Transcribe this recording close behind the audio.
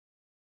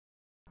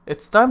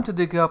It's time to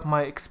dig up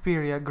my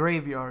Xperia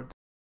graveyard.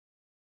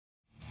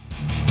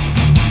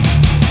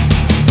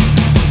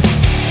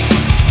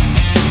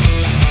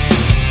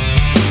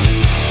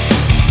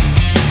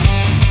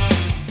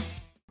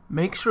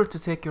 Make sure to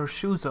take your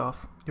shoes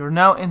off. You're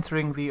now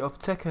entering the of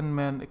Tekken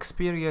Men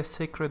Xperia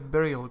Sacred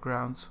Burial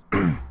Grounds.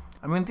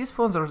 I mean, these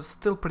phones are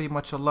still pretty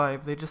much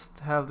alive, they just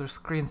have their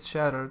screens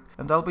shattered,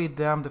 and I'll be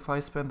damned if I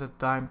spend a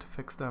dime to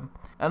fix them.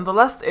 And the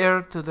last heir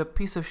to the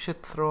piece of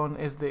shit throne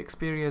is the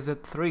Xperia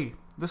Z3.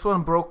 This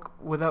one broke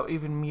without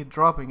even me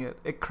dropping it.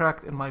 It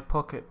cracked in my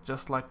pocket,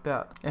 just like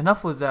that.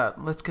 Enough with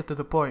that, let's get to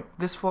the point.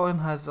 This phone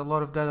has a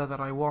lot of data that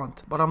I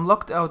want, but I'm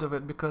locked out of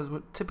it because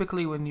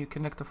typically when you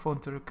connect a phone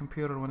to a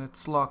computer when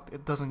it's locked,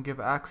 it doesn't give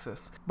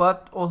access.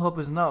 But all hope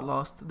is not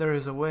lost, there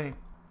is a way.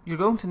 You're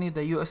going to need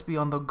a USB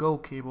on the go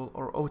cable,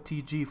 or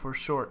OTG for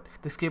short.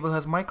 This cable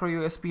has micro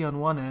USB on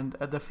one end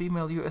and a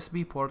female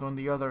USB port on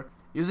the other.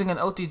 Using an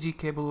OTG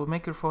cable will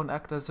make your phone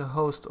act as a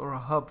host or a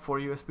hub for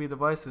USB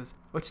devices,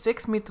 which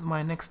takes me to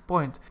my next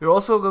point. You're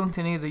also going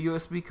to need a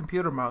USB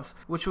computer mouse,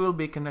 which will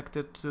be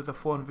connected to the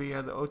phone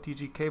via the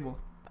OTG cable.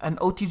 An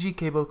OTG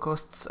cable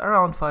costs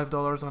around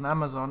 $5 on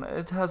Amazon.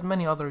 It has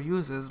many other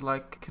uses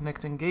like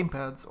connecting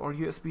gamepads or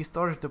USB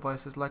storage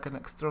devices like an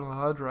external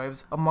hard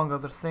drives, among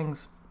other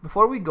things.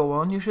 Before we go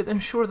on, you should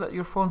ensure that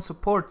your phone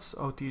supports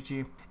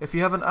OTG. If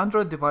you have an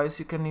Android device,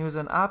 you can use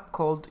an app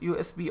called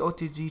USB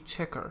OTG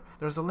Checker.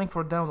 There's a link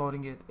for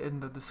downloading it in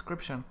the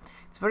description.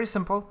 It's very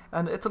simple,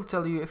 and it'll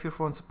tell you if your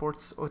phone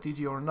supports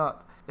OTG or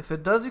not. If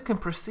it does, you can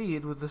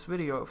proceed with this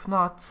video. If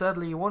not,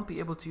 sadly you won't be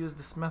able to use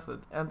this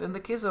method. And in the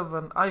case of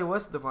an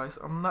iOS device,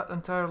 I'm not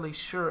entirely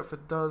sure if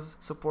it does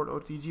support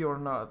OTG or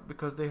not,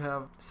 because they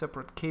have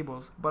separate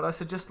cables, but I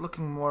suggest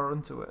looking more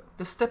into it.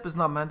 This step is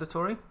not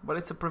mandatory, but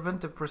it's a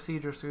preventive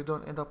procedure so you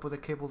don't end up with a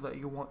cable that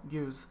you won't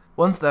use.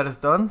 Once that is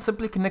done,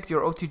 simply connect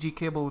your OTG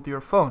cable with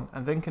your phone,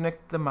 and then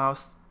connect the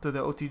mouse to the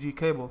OTG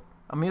cable.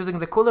 I'm using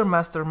the Cooler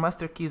Master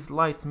Master Keys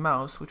Lite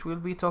mouse, which we'll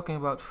be talking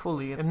about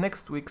fully in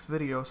next week's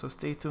video, so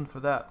stay tuned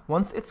for that.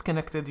 Once it's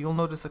connected, you'll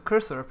notice a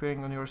cursor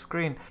appearing on your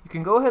screen. You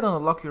can go ahead and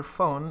unlock your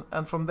phone,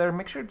 and from there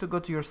make sure to go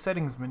to your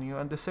settings menu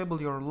and disable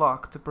your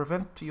lock to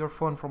prevent your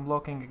phone from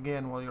locking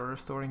again while you're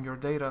restoring your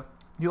data.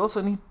 You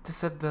also need to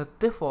set the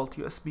default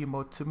USB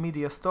mode to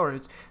media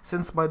storage,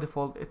 since by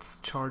default it's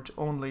charge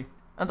only.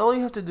 And all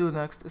you have to do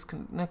next is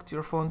connect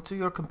your phone to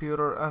your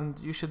computer, and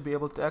you should be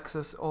able to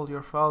access all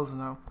your files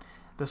now.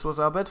 This was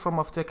Abed from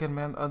Of Tekken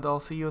Men, and I'll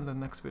see you in the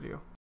next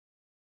video.